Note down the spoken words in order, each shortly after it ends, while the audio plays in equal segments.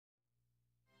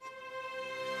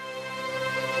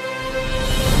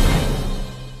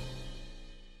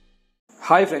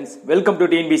Hi friends, welcome to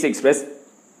TNBC Express.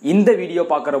 இந்த video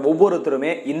பார்க்குற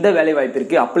ஒவ்வொருத்தருமே இந்த வேலை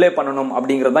வாய்ப்பிற்கு அப்ளை பண்ணணும்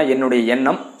அப்படிங்கிறது தான் என்னுடைய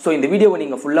எண்ணம். ஸோ இந்த வீடியோவை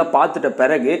நீங்கள் ஃபுல்லாக பார்த்துட்ட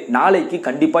பிறகு நாளைக்கு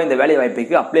கண்டிப்பாக இந்த வேலை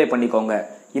வாய்ப்புக்கு அப்ளை பண்ணிக்கோங்க.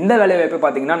 இந்த வேலை வாய்ப்பை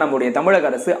பார்த்தீங்கன்னா நம்முடைய தமிழக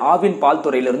அரசு ஆவின் பால்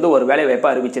துறையிலிருந்து ஒரு வேலை வாய்ப்பை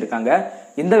அறிவிச்சிருக்காங்க.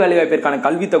 இந்த வேலை வாய்ப்பிற்கான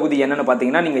கல்வி தகுதி என்னன்னு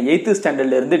பார்த்தீங்கன்னா நீங்கள் 8th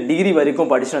ஸ்டாண்டர்ட்ல இருந்து டிகிரி வரைக்கும்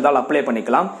படிச்சிருந்தால் அப்ளை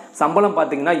பண்ணிக்கலாம். சம்பளம்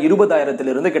பார்த்தீங்கன்னா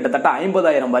 20,000 கிட்டத்தட்ட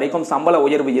 50,000 வரைக்கும் சம்பள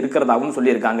உயர்வு இருக்கிறதாகவும்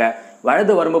சொல்லியிருக்காங்க.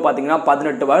 வயது வரம்பு பார்த்தீங்கன்னா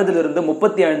 18 வயதிலிருந்து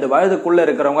 35 வயதுக்குள்ள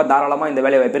இருக்கிறவங்க தாராளமா இந்த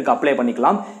வேலை வாய்ப்பிற்கு அப்ளை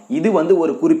பண்ணிக்கலாம். இது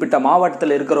ஒரு குறிப்பிட்ட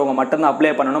மாவட்டத்தில் இருக்கிறவங்க மட்டும்தான்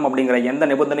அப்ளை பண்ணணும் அப்படிங்கிற எந்த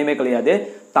நிபந்தனையுமே கிடையாது.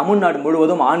 தமிழ்நாடு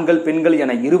முழுவதும் ஆண்கள் பெண்கள்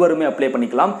என இருவருமே அப்ளை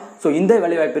பண்ணிக்கலாம். ஸோ இந்த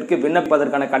வேலை வாய்ப்பிற்கு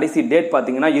விண்ணப்பிப்பதற்கான கடைசி டேட்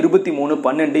பார்த்தீங்கன்னா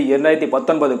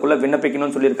 23/12/2019 விண்ணப்பிக்கணும்னு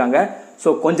சொல்லியிருக்காங்க. ஸோ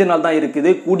கொஞ்ச நாள் தான் இருக்குது.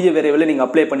 கூடிய விரைவில் நீங்க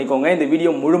அப்ளை பண்ணிக்கோங்க. இந்த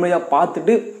வீடியோ முழுமையா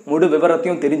பார்த்துட்டு முழு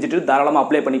விவரத்தையும் தெரிஞ்சுட்டு தாராளமா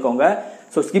அப்ளை பண்ணிக்கோங்க.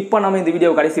 ஸோ ஸ்கிப் பண்ணாம இந்த வீடியோ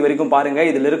கடைசி வரைக்கும் பாருங்க.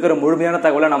 இதுல இருக்கிற முழுமையான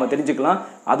தகவலை நம்ம தெரிஞ்சுக்கலாம்.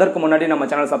 அதற்கு முன்னாடி நம்ம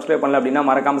சேனல் சப்ஸ்கிரைப் பண்ணல அப்படின்னா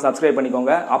மறக்காம சப்ஸ்கிரைப்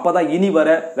பண்ணிக்கோங்க. அப்பதான் இனி வர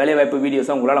வேலைவாய்ப்பு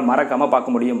வீடியோஸை உங்களால மறக்காம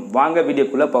பார்க்க முடியும். வாங்க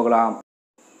வீடியோக்குள்ள போகலாம்.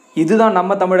 இதுதான்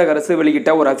நம்ம தமிழக அரசு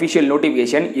வெளியிட்ட ஒரு அஃபிஷியல்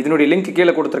நோட்டிஃபிகேஷன். இதனுடைய லிங்க்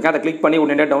கீழே கொடுத்துருக்கேன். அதை கிளிக் பண்ணி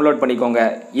உடனே டவுன்லோட் பண்ணிக்கோங்க.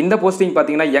 இந்த போஸ்டிங்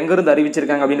பார்த்தீங்கன்னா எங்கிருந்து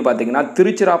அறிவிச்சிருக்காங்க அப்படின்னு பார்த்தீங்கன்னா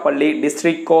Tiruchirappalli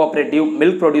district cooperative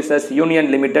milk producers union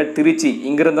limited Trichy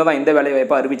இங்கிருந்து தான் இந்த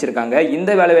வேலைவாய்ப்பை அறிவிச்சிருக்காங்க.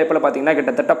 இந்த வேலைவாய்ப்பில் பார்த்தீங்கன்னா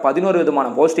கிட்டத்தட்ட 11 விதமான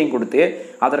போஸ்டிங் கொடுத்து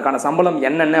அதற்கான சம்பளம்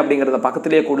என்னென்ன அப்படிங்கிறத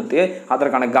பக்கத்திலேயே கொடுத்து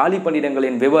அதற்கான காலி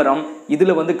பணியிடங்களின் விவரம்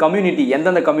இதில் கம்யூனிட்டி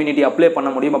எந்தெந்த கம்யூனிட்டி அப்ளை பண்ண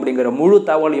முடியும் அப்படிங்கிற முழு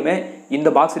தகவலையுமே இந்த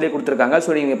பாக்ஸ்லேயே கொடுத்துருக்காங்க.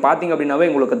 ஸோ நீங்கள் பார்த்தீங்க அப்படின்னாவே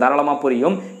உங்களுக்கு தாராளமாக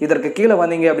புரியும். இதற்கு கீழே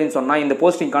வந்தீங்க அப்படின்னு சொன்னால் இந்த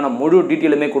போஸ்டிங்கான முழு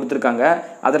டீட்டெயிலுமே கொடுத்துருக்காங்க.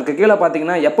 அதற்கு கீழே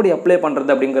பார்த்தீங்கன்னா எப்படி அப்ளை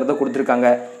பண்ணுறது அப்படிங்கிறத கொடுத்துருக்காங்க.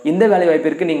 இந்த வேலை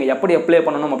வாய்ப்பிற்கு நீங்கள் எப்படி அப்ளை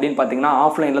பண்ணணும் அப்படின்னு பார்த்தீங்கன்னா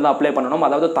ஆஃப்லைனில் தான் அப்ளை பண்ணணும்.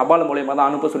 அதாவது தபால் மூலமாக தான்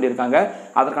அனுப்ப சொல்லியிருக்காங்க.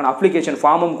 அதற்கான அப்ளிகேஷன்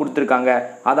ஃபார்மும் கொடுத்துருக்காங்க.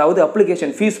 அதாவது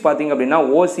அப்ளிகேஷன் ஃபீஸ் பார்த்தீங்க அப்படின்னா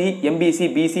ஓசி எம்பிசி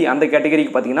பிசி அந்த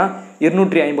கேட்டகரிக்கு பார்த்தீங்கன்னா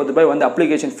 250 ரூபாய்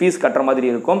அப்ளிகேஷன் ஃபீஸ் கட்டுற மாதிரி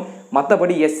இருக்கும்.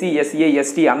 மற்றபடி எஸ்சி எஸ்ஏ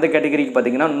எஸ்டி அந்த கேட்டகரிக்கு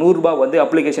பார்த்தீங்கன்னா 100 ரூபாய்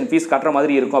அப்ளிகேஷன் ஃபீஸ் கட்டுற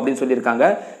மாதிரி இருக்கும் அப்படின்னு சொல்லியிருக்காங்க.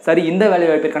 சரி, இந்த வேலை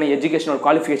வாய்ப்பிற்கான எஜுகேஷனல்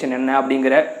குவாலிஃபிகேஷன் என்ன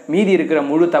அப்படிங்கிற மீதி இருக்கிற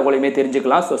முழு தகவலையுமே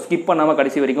தெரிஞ்சுக்கலாம். ஸோ ஸ்கிப் பண்ணாமல்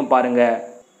கடைசி வரைக்கும் பாருங்க.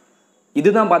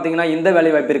 இதுதான் பார்த்தீங்கன்னா இந்த வேலை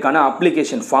வாய்ப்பிற்கான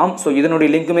அப்ளிகேஷன் ஃபார்ம். ஸோ இதனுடைய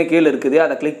லிங்க்குமே கீழே இருக்குது.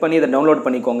 அதை கிளிக் பண்ணி இதை டவுன்லோட்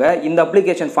பண்ணிக்கோங்க. இந்த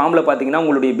அப்ளிகேஷன் ஃபார்மில் பார்த்தீங்கன்னா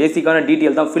உங்களுடைய பேசிக்கான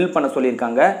டீட்டெயில் தான் ஃபில் பண்ண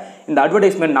சொல்லியிருக்காங்க. இந்த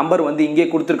அட்வர்டைஸ்மெண்ட் நம்பர் இங்கே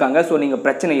கொடுத்துருக்காங்க. ஸோ நீங்கள்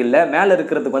பிரச்சனை இல்லை. மேலே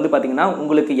இருக்கிறதுக்கு பார்த்தீங்கன்னா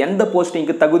உங்களுக்கு எந்த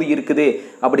போஸ்டிங்க்கு தகுதி இருக்குது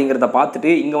அப்படிங்கிறத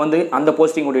பார்த்துட்டு இங்கே அந்த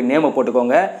போஸ்டிங்குடைய நேமை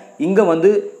போட்டுக்கோங்க. இங்கே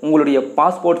உங்களுடைய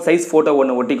பாஸ்போர்ட் சைஸ் ஃபோட்டோ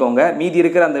ஒன்று ஒட்டிக்கோங்க. மீதி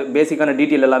இருக்கிற அந்த பேசிக்கான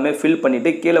டீட்டெயில் எல்லாமே ஃபில்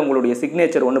பண்ணிவிட்டு கீழே உங்களுடைய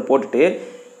சிக்னேச்சர் ஒன்று போட்டுட்டு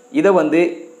இதை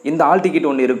இந்த ஆல் டிக்கெட்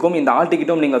ஒன்று இருக்கும். இந்த ஆல்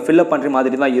டிக்கெட்டும் நீங்கள் ஃபில்அப் பண்ணுற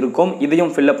மாதிரி தான் இருக்கும்.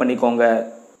 இதையும் ஃபில்அப் பண்ணிக்கோங்க.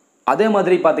 அதே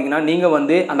மாதிரி பார்த்தீங்கன்னா நீங்கள்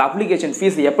அந்த அப்ளிகேஷன்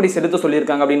ஃபீஸ் எப்படி செலுத்த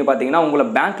சொல்லியிருக்காங்க அப்படின்னு பார்த்தீங்கன்னா உங்களை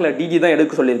பேங்க்கில் டிடி தான்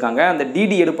எடுக்க சொல்லியிருக்காங்க. அந்த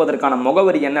டிடி எடுப்பதற்கான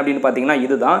முகவரி என்ன அப்படின்னு பார்த்தீங்கன்னா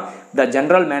இதுதான் த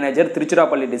general manager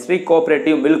Tiruchirappalli district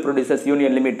cooperative milk producers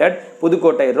union limited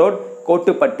Pudukkottai road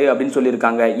கோட்டுப்பட்டு அப்படின்னு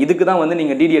சொல்லியிருக்காங்க. இதுக்கு தான்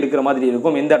நீங்கள் டிடி எடுக்கிற மாதிரி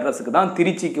இருக்கும். இந்த அட்ரஸுக்கு தான்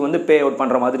திருச்சிக்கு பே அவுட்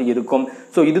பண்ணுற மாதிரி இருக்கும்.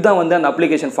 ஸோ இதுதான் அந்த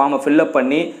அப்ளிகேஷன் ஃபார்மை ஃபில்அப்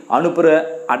பண்ணி அனுப்புகிற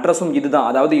அட்ரஸும் இதுதான்.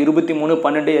 அதாவது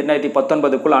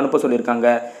 23/12/2019 அனுப்ப சொல்லியிருக்காங்க.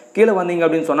 கீழே வந்தீங்க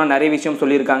அப்படின்னு சொன்னால் நிறைய விஷயம்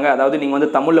சொல்லியிருக்காங்க. அதாவது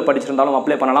நீங்கள் தமிழில் படிச்சிருந்தாலும்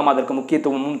அப்ளை பண்ணலாம். அதற்கு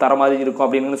முக்கியத்துவமும் தர மாதிரி இருக்கும்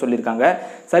அப்படின்னு சொல்லியிருக்காங்க.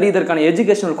 சரி, இதற்கான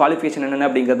எஜுகேஷனல் குவாலிஃபிகேஷன் என்னென்ன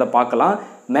அப்படிங்கிறத பார்க்கலாம்.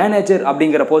 மேனேஜர்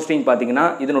அப்படிங்கிற போஸ்டிங் பார்த்தீங்கன்னா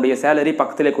இதனுடைய சேலரி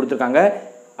பக்கத்திலே கொடுத்துருக்காங்க.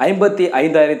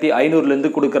 55,500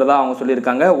 கொடுக்கிறதா அவங்க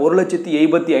சொல்லியிருக்காங்க.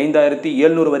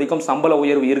 1,75,700 வரைக்கும் சம்பள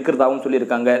உயர்வு இருக்கிறதாகவும்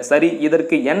சொல்லியிருக்காங்க. சரி,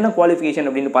 இதற்கு என்ன குவாலிஃபிகேஷன்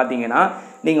அப்படின்னு பார்த்தீங்கன்னா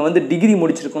நீங்கள் டிகிரி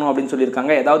முடிச்சிருக்கணும் அப்படின்னு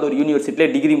சொல்லியிருக்காங்க. ஏதாவது ஒரு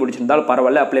யூனிவர்சிட்டியில் டிகிரி முடிச்சிருந்தால்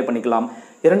பரவாயில்ல, அப்ளை பண்ணிக்கலாம்.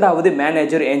 இரண்டாவது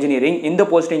மேனேஜர் என்ஜினியரிங். இந்த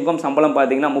போஸ்டிங்கும் சம்பளம்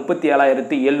பார்த்தீங்கன்னா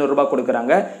 37,700 ரூபாய்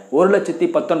கொடுக்குறாங்க.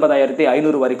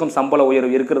 1,19,500 வரைக்கும் சம்பள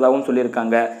உயர்வு இருக்கிறதாகவும்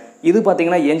சொல்லியிருக்காங்க. இது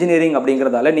பார்த்தீங்கன்னா என்ஜினியரிங்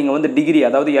அப்படிங்கிறதால நீங்கள் டிகிரி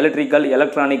அதாவது எலக்ட்ரிக்கல்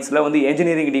எலக்ட்ரானிக்ஸில்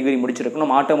என்ஜினியரிங் டிகிரி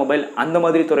முடிச்சிருக்கணும், ஆட்டோமொபைல் அந்த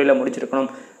மாதிரி துறையில் முடிச்சிருக்கணும்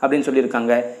அப்படின்னு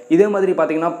சொல்லியிருக்காங்க. இதே மாதிரி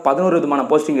பார்த்தீங்கன்னா 11 விதமான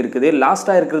போஸ்டிங் இருக்குது.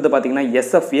 லாஸ்ட்டாக இருக்கிறது பார்த்தீங்கன்னா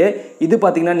எஸ்எஃப்ஏ. இது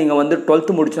பார்த்தீங்கன்னா நீங்கள்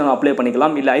 12th முடிச்சிருந்தாலும் அப்ளை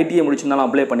பண்ணிக்கலாம், இல்லை ஐடிஐ முடிச்சிருந்தாலும்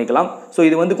அப்ளை பண்ணிக்கலாம். ஸோ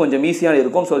இது கொஞ்சம் ஈஸியாக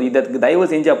இருக்கும். ஸோ இதற்கு தயவு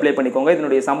செஞ்சு அப்ளை பண்ணிக்கோங்க.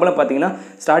 இதனுடைய சம்பளம் பார்த்தீங்கன்னா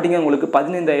ஸ்டார்டிங்காக உங்களுக்கு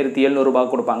 15,700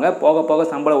 ரூபாய் கொடுப்பாங்க. போக போக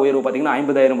சம்பள உயர்வு பார்த்தீங்கன்னா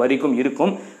 50,000 வரைக்கும்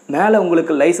இருக்கும். மேலே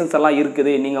உங்களுக்கு லைசன்ஸ் எல்லாம்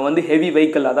இருக்குது. நீங்கள் ஹெவி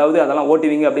வெஹிக்கிள் அதாவது அதெல்லாம்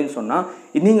ஓட்டுவீங்க அப்படின்னு சொன்னால்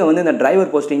நீங்கள் இந்த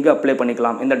டிரைவர் போஸ்டிங்க்கு அப்ளை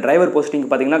பண்ணிக்கலாம். இந்த டிரைவர் போஸ்டிங்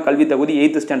பார்த்தீங்கன்னா கல்வி தகுதி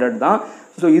 8th ஸ்டாண்டர்ட் தான்.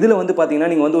 ஸோ இதில் பார்த்தீங்கன்னா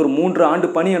நீங்கள் ஒரு 3 ஆண்டு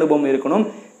பணி அனுபவம் இருக்கணும்.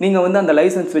 நீங்கள் அந்த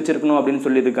லைசன்ஸ் வச்சிருக்கணும் அப்படின்னு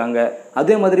சொல்லியிருக்காங்க.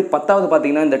 அதே மாதிரி 10வது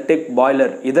பார்த்தீங்கன்னா இந்த டெக்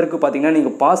பாய்லர். இதற்கு பார்த்தீங்கன்னா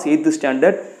நீங்கள் பாஸ் 8th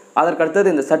ஸ்டாண்டர்ட் அதற்கு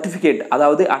அடுத்தது இந்த சர்டிஃபிகேட்,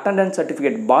 அதாவது attendance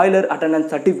certificate, boiler attendance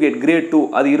certificate great 2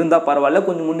 அது இருந்தால் பரவாயில்ல,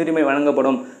 கொஞ்சம் முன்னுரிமை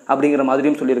வழங்கப்படும் அப்படிங்கிற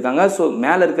மாதிரியும் சொல்லியிருக்காங்க. ஸோ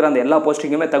மேலே இருக்கிற அந்த எல்லா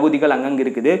போஸ்டிங்குமே தகுதிகள் அங்கங்கே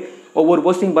இருக்குது. ஒவ்வொரு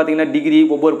போஸ்டிங் பார்த்தீங்கன்னா டிகிரி,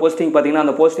 ஒவ்வொரு போஸ்டிங் பார்த்தீங்கன்னா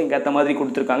அந்த போஸ்டிங் ஏற்ற மாதிரி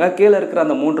கொடுத்துருக்காங்க. கீழே இருக்கிற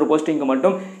அந்த 3 போஸ்டிங்க்கு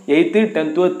மட்டும் 8th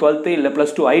 10th 12th இல்லை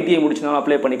 +2 ITI முடிச்சுனாலும்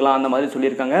அப்ளை பண்ணிக்கலாம் அந்த மாதிரி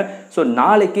சொல்லியிருக்காங்க. ஸோ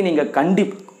நாளைக்கு நீங்கள்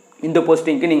கண்டிப்பாக இந்த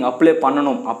போஸ்டிங்க்கு நீங்கள் அப்ளை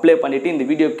பண்ணணும். அப்ளை பண்ணிவிட்டு இந்த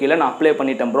வீடியோ கீழே நான் அப்ளை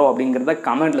பண்ணிட்டேன் ப்ரோ அப்படிங்கிறத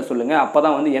கமெண்ட்டில் சொல்லுங்கள். அப்போ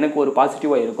தான் வந்து எனக்கு ஒரு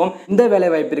பாசிட்டிவாக இருக்கும். இந்த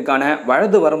வேலைவாய்ப்பிற்கான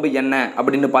வயது வரம்பு என்ன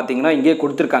அப்படின்னு பார்த்தீங்கன்னா இங்கே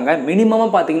கொடுத்துருக்காங்க. மினிமமாக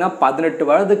பார்த்தீங்கன்னா 18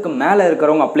 வயதுக்கு மேலே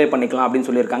இருக்கிறவங்க அப்ளை பண்ணிக்கலாம் அப்படின்னு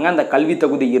சொல்லியிருக்காங்க, அந்த கல்வி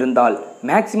தகுதி இருந்தால்.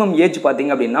 மேக்ஸிமம் ஏஜ்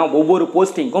பார்த்தீங்க அப்படின்னா ஒவ்வொரு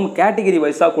போஸ்டிங்க்கும் கேட்டகிரி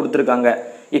வைஸாக கொடுத்துருக்காங்க.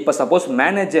 இப்போ சப்போஸ்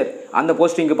மேனேஜர் அந்த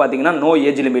போஸ்டிங்க்கு பார்த்தீங்கன்னா நோ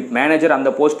ஏஜ் லிமிட், மேனேஜர் அந்த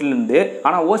போஸ்ட்லேருந்து.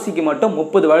 ஆனால் ஓசிக்கு மட்டும்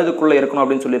 30 வயதுக்குள்ளே இருக்கணும்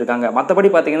அப்படின்னு சொல்லியிருக்காங்க. மற்றபடி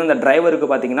பார்த்தீங்கன்னா இந்த டிரைவருக்கு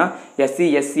பார்த்தீங்கன்னா SC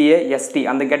SCA ST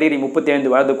அந்த கேட்டகரி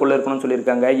 35 வயதுக்குள்ளே இருக்கணும்னு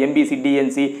சொல்லியிருக்காங்க. MBC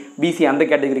DNC BC அந்த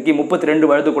கேட்டகரிக்கு 32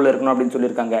 வயதுக்குள்ளே இருக்கணும் அப்படின்னு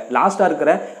சொல்லியிருக்காங்க. லாஸ்ட்டாக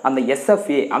இருக்கிற அந்த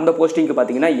SFA அந்த போஸ்டிங்க்கு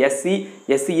பார்த்தீங்கன்னா SC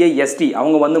SCA ST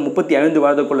அவங்க வந்து 35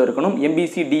 வயதுக்குள்ளே இருக்கணும்.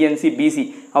 MBC DNC BC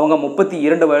அவங்க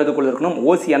 32 வயதுக்குள்ளே இருக்கணும்.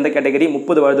 OC அந்த கேட்டகரி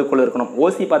 30 வயதுக்குள்ளே இருக்கணும்.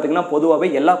 OC பார்த்தீங்கன்னா பொதுவாகவே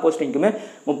எல்லா போஸ்டிங்க்குமே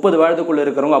 30 வயதுக்குள்ளே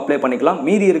இருக்கிறவங்க அப்ளை பண்ணிக்கலாம்.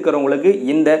 மீறி இருக்கிறவங்களுக்கு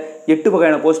இந்த 8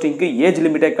 வகையான போஸ்டிங்க்கு ஏஜ்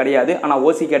லிமிட்டே கிடையாது, ஆனால்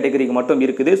OC கேட்டகரிக்கு மட்டும்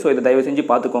இருக்குது. ஸோ இதை தயவு செஞ்சு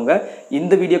பார்த்துக்கோங்க.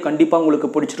 இந்த வீடியோ கண்டிப்பாக உங்களுக்கு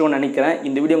பிடிச்சிரும்னு நினைக்கிறேன்.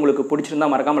 இந்த வீடியோ உங்களுக்கு பிடிச்சிருந்தா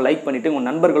மறக்காமல் லைக் பண்ணிவிட்டு உங்கள்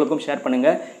நண்பர்களுக்கும் ஷேர்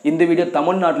பண்ணுங்கள். இந்த வீடியோ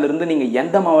தமிழ்நாட்டிலிருந்து நீங்கள்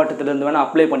எந்த மாவட்டத்திலிருந்து வேணால்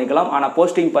அப்ளை பண்ணிக்கலாம். ஆனால்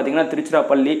போஸ்டிங் பார்த்தீங்கன்னா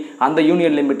திருச்சிராப்பள்ளி அந்த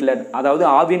யூனியன் லிமிட்டில், அதாவது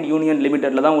ஆவின் யூனியன்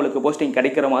லிமிட்டடில் தான் உங்களுக்கு போஸ்டிங்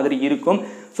கிடைக்கிற மாதிரி இருக்கும்.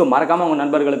 ஸோ மறக்காமல் உங்கள்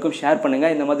நண்பர்களுக்கும் ஷேர்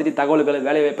பண்ணுங்கள். இந்த மாதிரி தகவல்களை,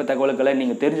 வேலைவாய்ப்பு தகவல்களை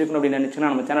நீங்கள் தெரிஞ்சுக்கணும் அப்படின்னு நினச்சிங்கன்னா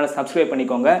நம்ம சேனலை சப்ஸ்கிரைப்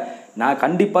பண்ணிக்கோங்க. நான்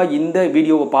கண்டிப்பாக இந்த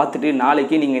வீடியோவை பார்த்துட்டு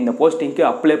நாளைக்கு நீங்கள் இந்த போஸ்டிங்க்கு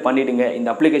அப்ளை பண்ணிவிடுங்க. இந்த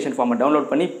அப்ளிகேஷன் ஃபார்மை டவுன்லோட்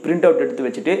பண்ணி பிரிண்ட் அவுட் எடுத்து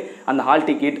வச்சுட்டு அந்த ஹால்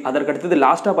டிக்கெட், அதற்கடுத்தது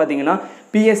லாஸ்ட்டாக பார்த்தீங்கன்னா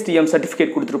PSTM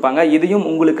சர்டிஃபிகேட் கொடுத்துருப்பாங்க. இதையும்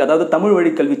உங்களுக்கு, அதாவது தமிழ்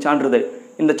வழி கல்வி சான்றிதழ்,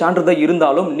 இந்த சான்றிதழ்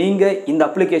இருந்தாலும் நீங்கள் இந்த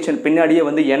அப்ளிகேஷன் பின்னாடியே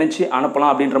வந்து இணைச்சி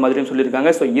அனுப்பலாம் அப்படின்ற மாதிரியும்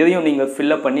சொல்லியிருக்காங்க. ஸோ இதையும் நீங்கள்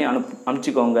ஃபில்அப் பண்ணி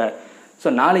அனுப்பிச்சிக்கோங்க. ஸோ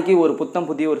நாளைக்கு ஒரு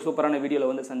புதிய ஒரு சூப்பரான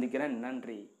வீடியோவில் வந்து சந்திக்கிறேன்.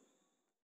 நன்றி.